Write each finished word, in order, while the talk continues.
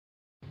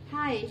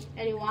Hi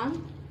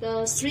everyone,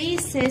 the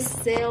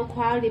 360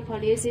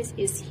 cryolipolysis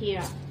is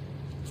here.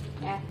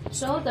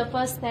 So the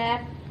first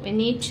step, we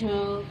need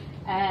to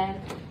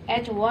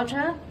add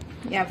water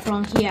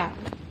from here.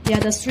 There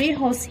are the three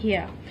holes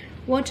here: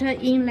 water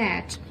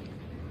inlet,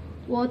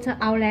 water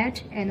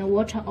outlet, and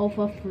water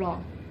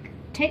overflow.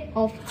 Take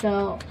off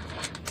the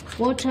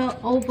water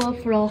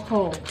overflow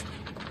hole.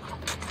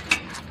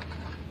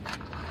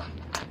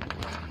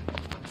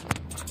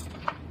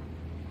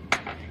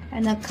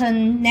 And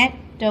connect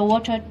the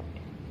water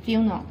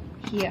funnel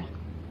here.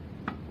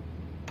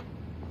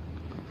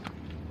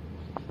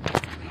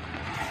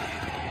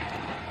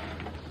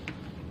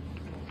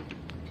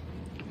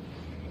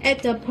 Add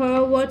the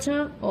pure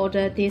water or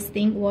the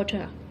distilled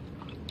water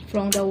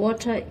from the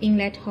water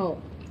inlet hole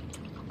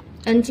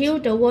until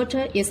the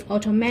water is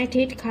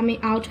automatically coming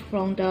out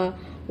from the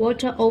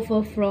water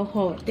overflow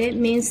hole. That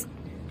means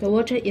the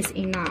water is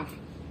enough.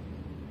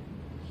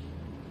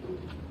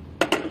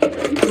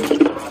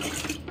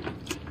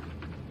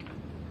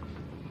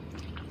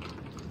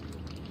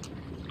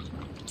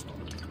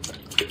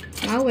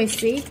 Now we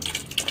see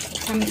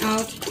coming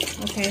out.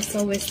 Okay,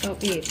 so we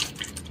stop it.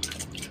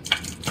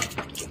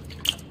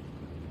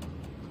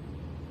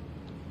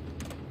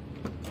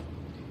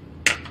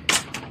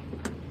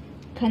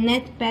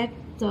 Connect back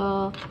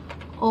the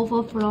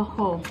overflow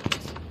hole.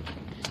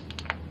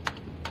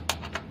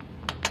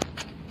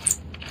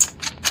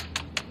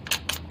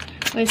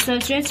 We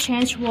suggest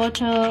change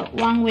water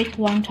 1 week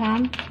one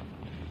time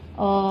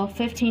or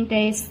 15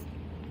 days.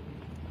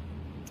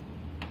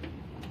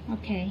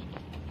 Okay.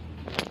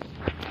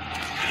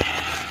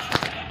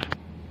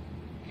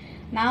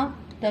 Now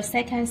the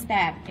second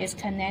step is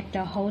connect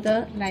the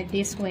holder like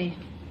this way,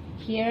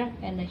 here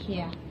and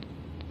here,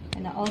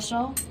 and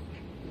also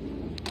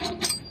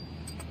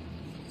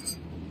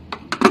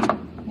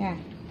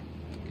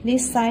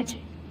this side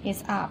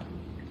is up.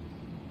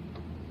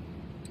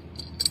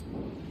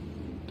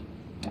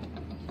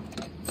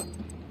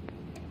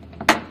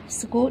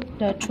 Screw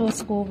the two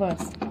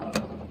screws.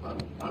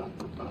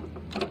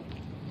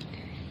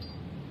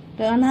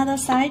 The another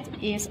side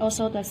is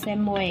also the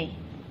same way.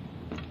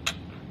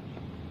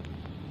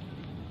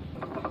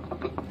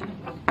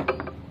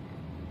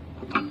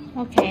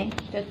 Okay,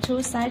 the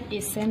two sides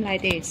is same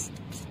like this.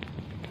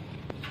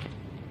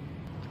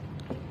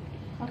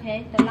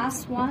 Okay, the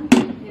last one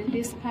is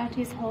this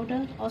practice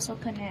holder also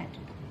connect.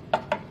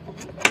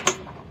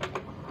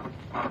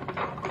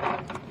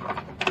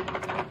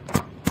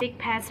 Big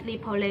patch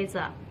lipo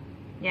laser,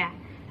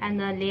 and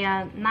there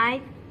are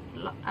 9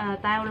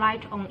 diode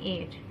light on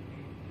it.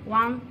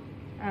 1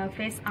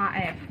 face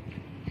RF,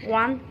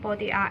 1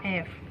 body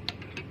RF,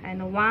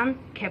 and 1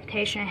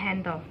 cavitation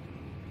handle,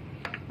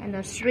 and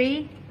the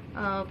 3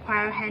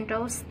 cryo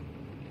handles.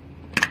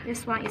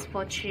 This one is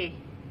for tree,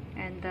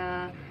 and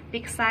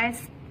big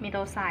size,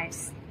 middle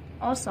size.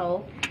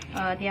 Also,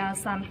 there are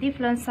some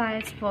different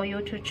size for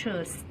you to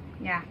choose.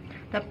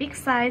 The big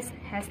size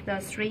has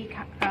the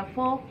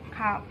 4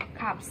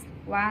 cups.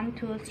 1,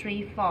 2,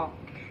 3, 4,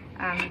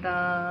 and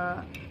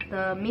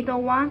the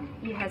middle one,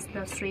 it has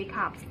the 3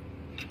 cups.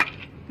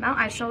 Now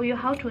I show you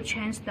how to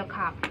change the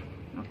cup.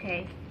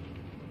 Okay,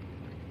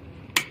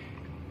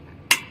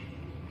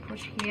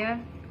 push here.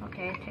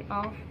 Okay, take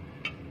off.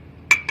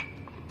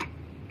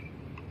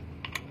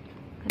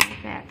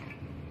 Connect back.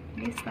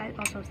 This side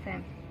also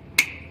same.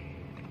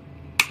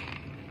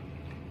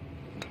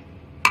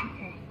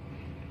 Okay.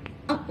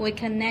 Now we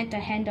connect the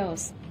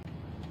handles.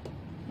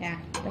 The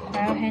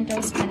cryo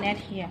handles connect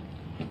here.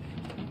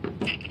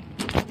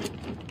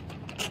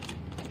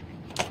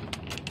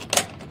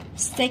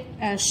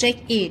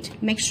 Shake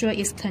it. Make sure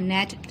it's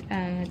connected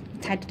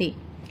tightly.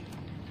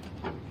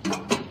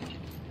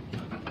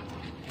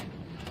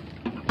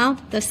 Now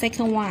the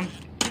second one.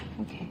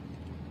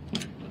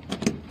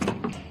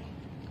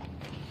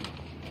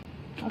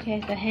 Okay,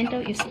 the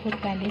handle is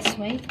put by this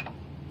way.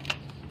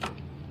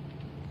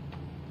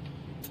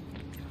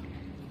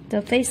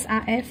 The face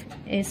RF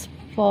is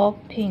 4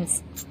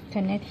 pins.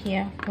 Connect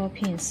here, 4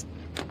 pins.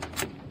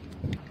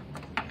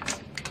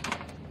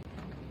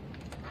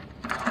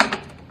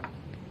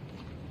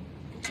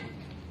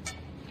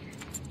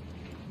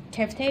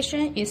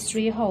 Cavitation is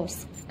 3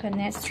 holes.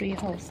 Connect 3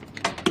 holes.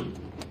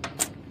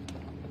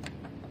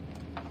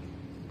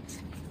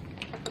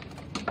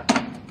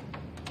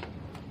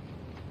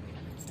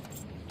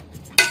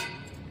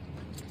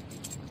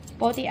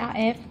 Body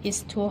RF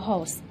is 2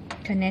 holes.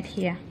 Connect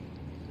here.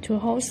 2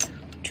 holes,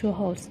 2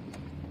 holes.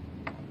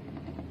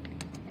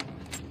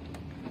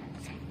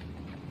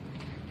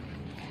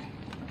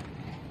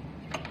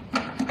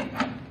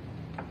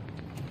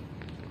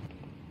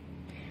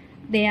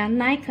 There are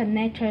 9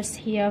 connectors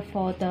here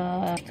for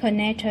the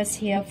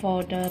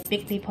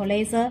big lipo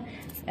laser.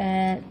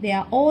 They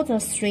are all the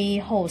 3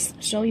 holes,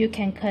 so you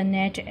can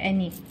connect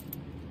any.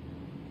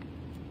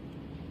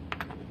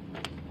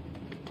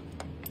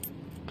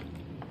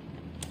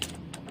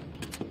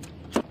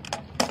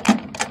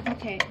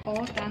 Okay,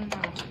 all done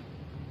now.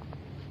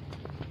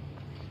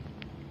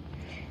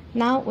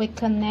 Now we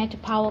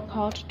connect power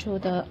cord to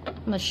the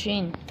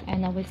machine,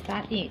 and we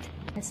start it.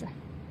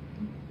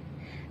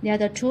 There are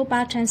the two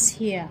buttons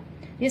here.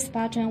 This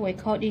button, we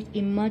call it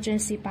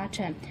emergency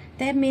button.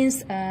 That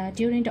means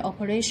during the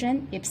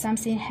operation, if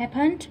something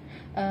happened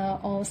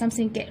or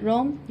something get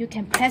wrong, you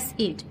can press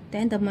it.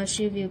 Then the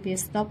machine will be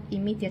stopped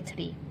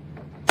immediately.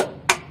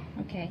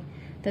 Okay.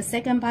 The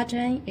second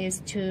button is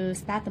to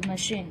start the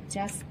machine.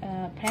 Just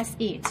press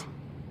it.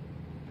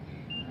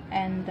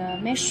 And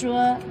make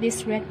sure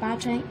this red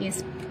button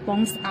is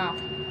bounced up.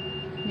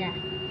 Yeah.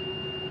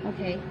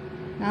 Okay.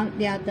 Now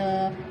there are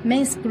the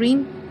main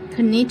screen.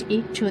 Connect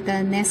it to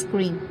the next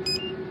screen.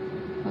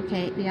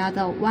 Okay, there are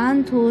the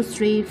 1, 2,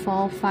 3,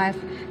 4, 5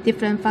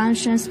 different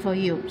functions for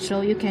you.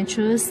 So you can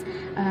choose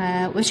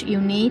which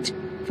you need.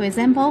 For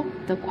example,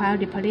 the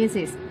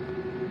cryolipolysis.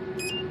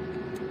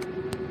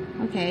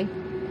 Okay,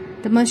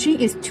 the machine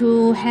is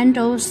two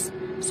handles,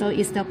 so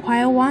it's the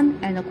cryo 1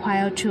 and the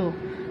cryo 2.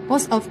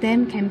 Both of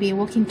them can be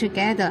working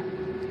together.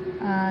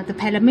 The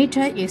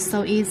parameter is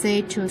so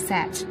easy to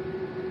set.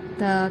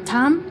 The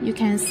time you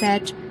can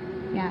set,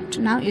 yeah,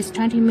 now it's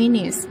 20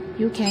 minutes.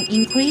 You can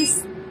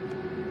increase.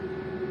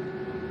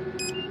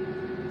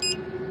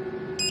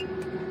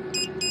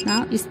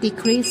 Now it's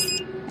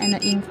decrease and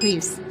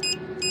increase.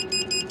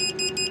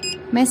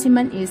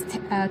 Maximum is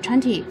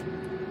 20.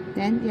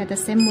 Then yeah, the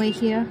same way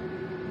here.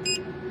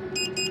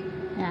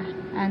 Yeah,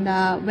 and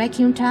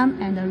vacuum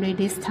time and the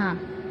release time.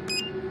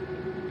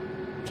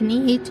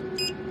 Clean it.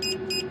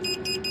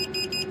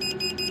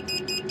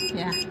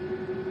 Yeah,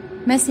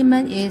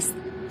 maximum is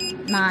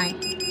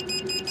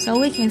 9. So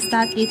we can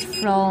start it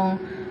from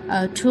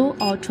 2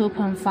 or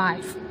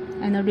 2.5.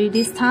 And the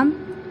release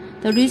time.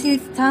 The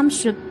release time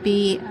should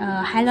be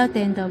higher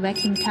than the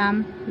vacuum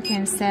time. You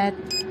can set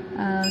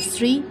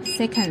 3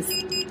 seconds.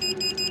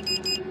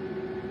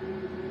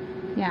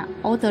 Yeah,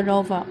 all the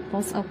rover,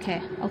 both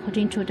okay,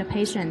 according to the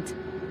patient.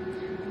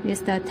 This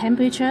is the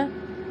temperature.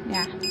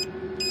 Yeah.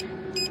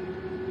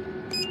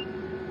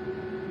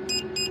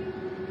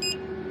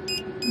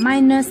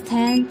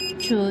 -10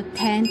 to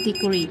 10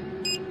 degree.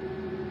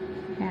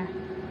 Yeah.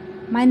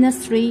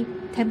 -3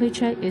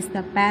 temperature is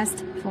the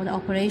best for the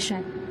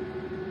operation.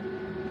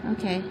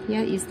 Okay,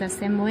 here is the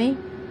same way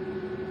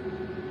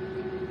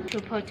to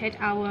protect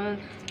our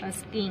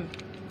skin.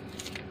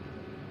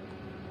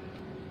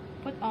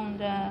 Put on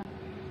the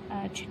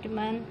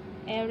treatment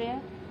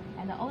area,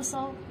 and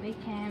also we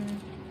can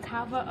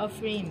cover a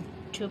film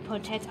to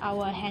protect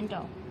our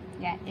handle.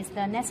 Yeah, it's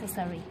the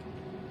necessary.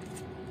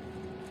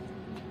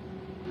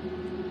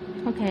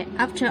 Okay,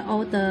 after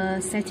all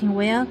the setting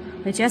well,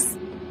 we just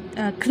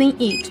clean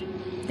it.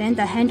 Then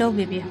the handle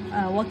will be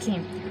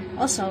working.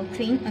 Also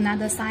clean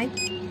another side.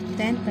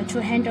 Then the two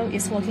handles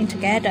is working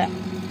together.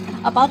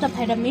 About the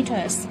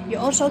parameters, you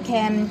also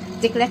can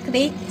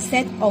directly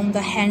set on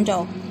the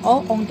handle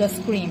or on the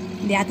screen.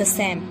 They are the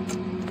same.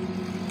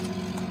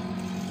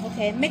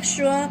 Okay, make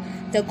sure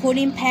the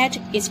cooling pad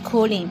is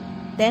cooling.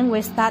 Then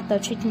we start the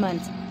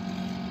treatment.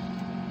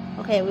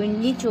 Okay, we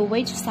need to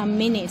wait some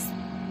minutes.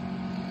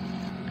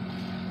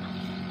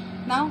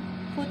 Now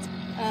put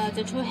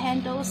the two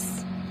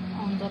handles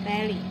on the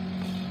belly.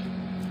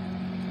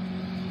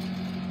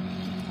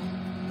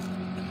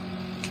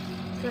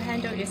 Two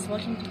handle is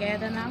working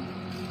together now.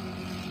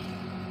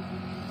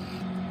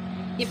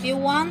 If you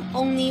want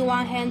only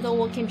one handle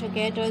working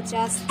together,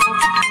 just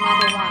add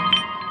another one.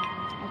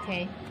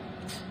 Okay.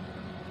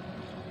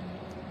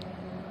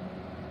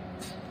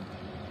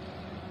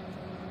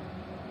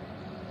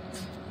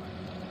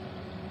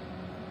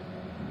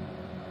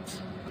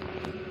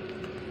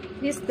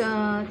 This is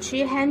the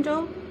tree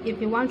handle.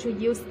 If you want to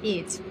use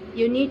it,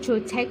 you need to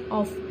take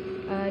off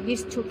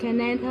these two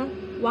connectors,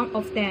 one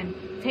of them.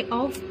 Take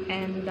off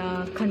and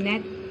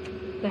connect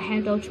the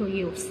handle to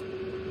use.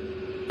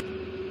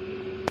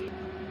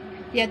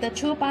 Yeah, the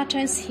two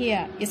buttons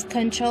here is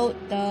control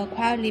the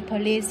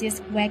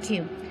cryolipolysis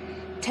vacuum.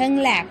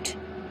 Turn left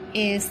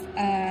is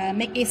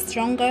make it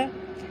stronger.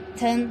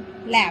 Turn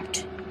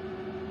left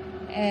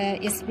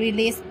is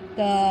release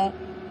the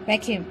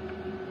vacuum.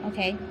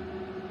 Okay.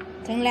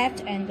 Turn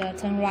left and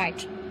turn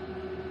right.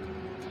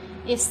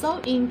 It's so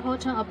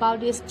important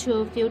about these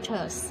two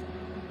filters.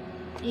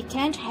 It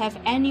can't have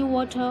any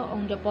water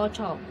on the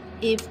bottle.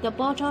 If the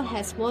bottle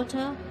has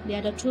water, there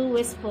are the two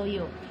ways for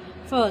you.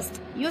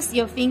 First, use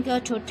your finger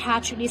to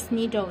touch these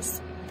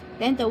needles.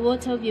 Then the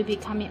water will be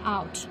coming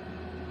out.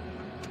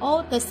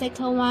 Or the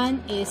second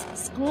one is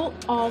screw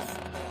off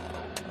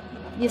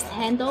this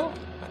handle.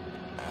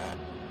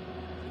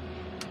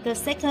 The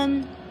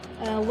second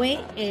way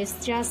is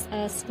just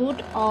screw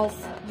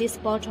off this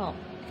bottle.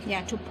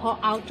 Yeah, to pour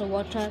out the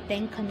water,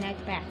 then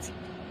connect back.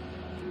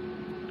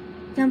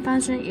 Second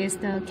function is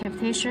the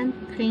cavitation,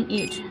 clean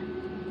it.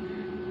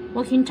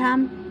 Working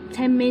time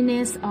 10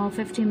 minutes or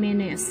 15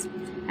 minutes.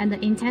 And the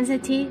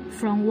intensity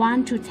from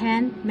 1 to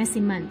 10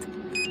 maximum.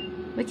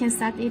 We can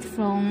start it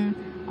from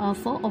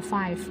 4 or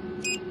 5.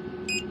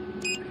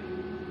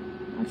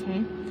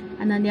 Okay,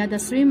 and then there are the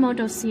 3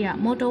 models here.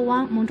 Model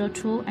 1, Model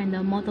 2, and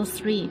the Model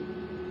 3.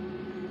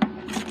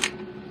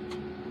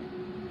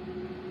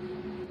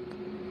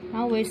 Now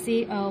Now we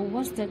see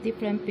what's the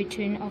difference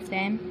between of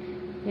them.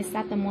 We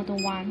start the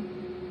model 1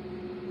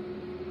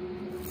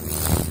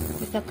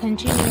 with the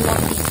continuing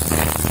walking.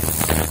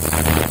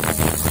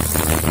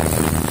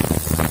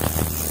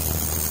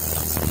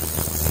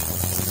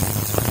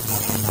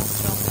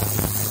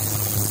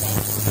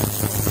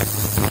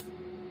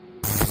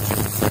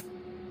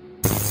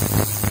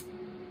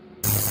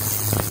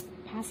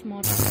 Pass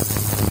model.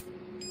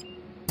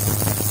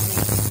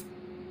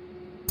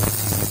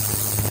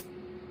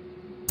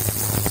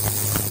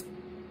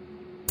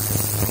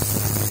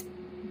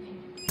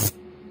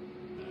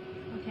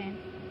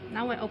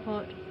 Now we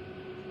open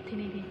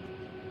TNT.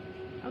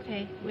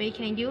 Okay, we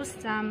can use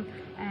some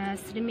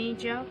slimming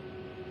gel.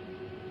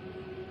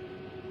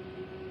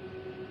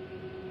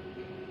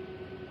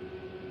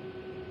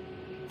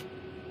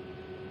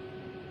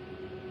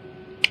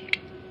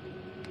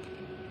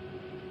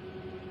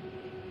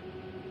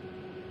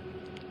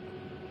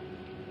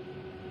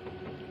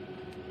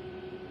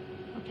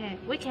 Okay,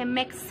 we can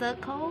make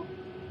circle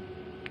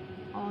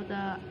or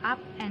the up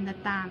and the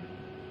down,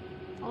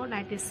 or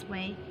like this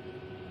way.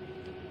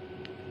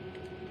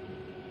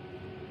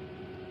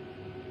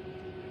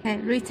 Okay,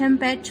 return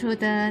back to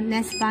the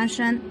next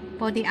function,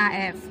 body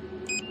RF.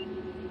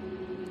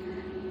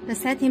 The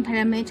setting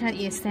parameter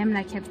is same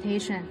like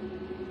cavitation.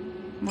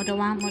 Model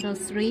 1, Model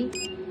 3.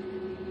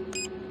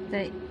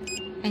 The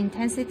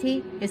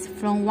intensity is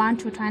from 1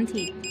 to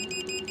 20.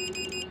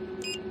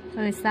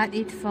 So we start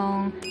it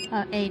from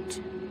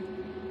 8.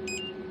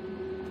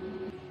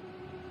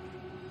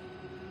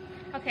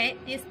 Okay,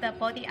 this is the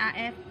body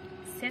RF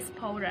 6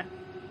 polar.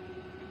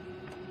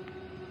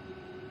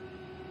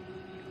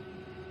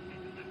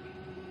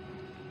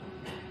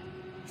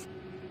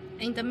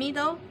 In the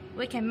middle,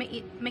 we can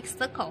make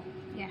circle.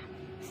 Yeah.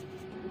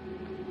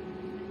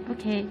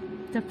 Okay,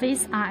 the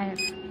phase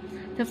RF.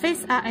 The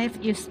phase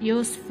RF is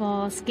used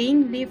for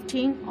skin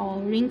lifting or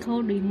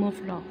wrinkle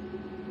removal.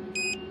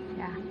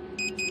 Yeah.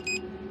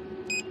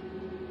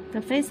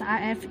 The phase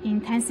RF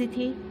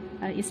intensity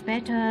is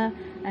better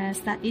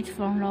start it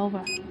from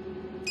lower.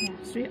 Yeah,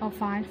 3 or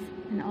 5,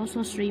 and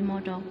also 3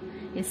 model.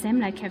 It's same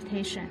like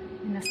cavitation,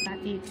 and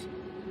start it.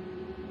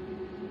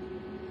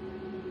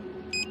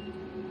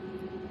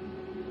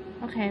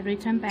 Okay,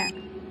 return back.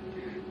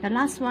 The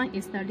last one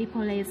is the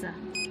lipolysis.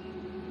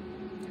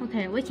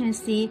 Okay, we can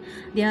see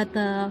there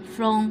the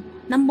from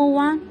number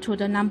 1 to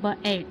the number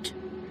 8.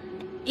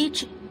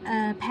 Each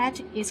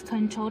pad is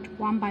controlled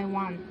one by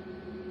one.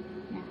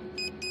 Yeah.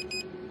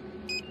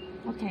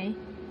 Okay,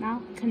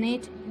 now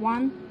connect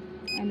 1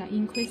 and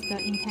increase the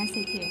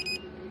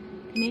intensity.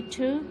 Connect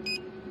 2.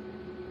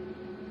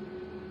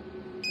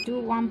 Do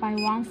one by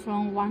one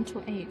from 1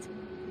 to 8.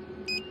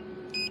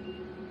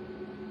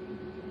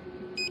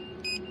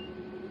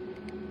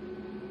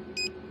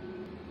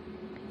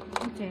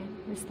 Okay,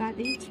 we start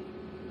it.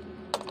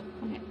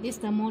 Okay, this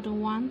is the model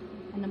 1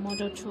 and the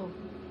model 2.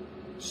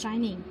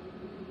 Shining.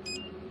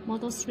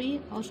 Model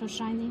 3 also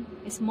shining.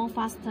 It's more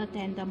faster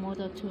than the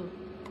model 2.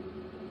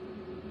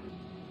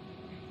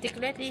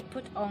 Directly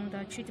put on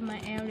the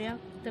treatment area.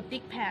 The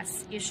big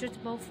pads is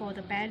suitable for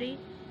the belly,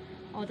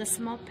 or the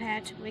small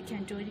pad we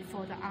can do it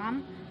for the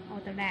arm or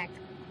the leg.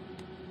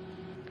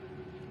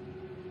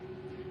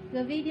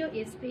 The video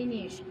is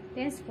finished.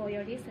 Thanks for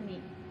your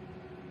listening.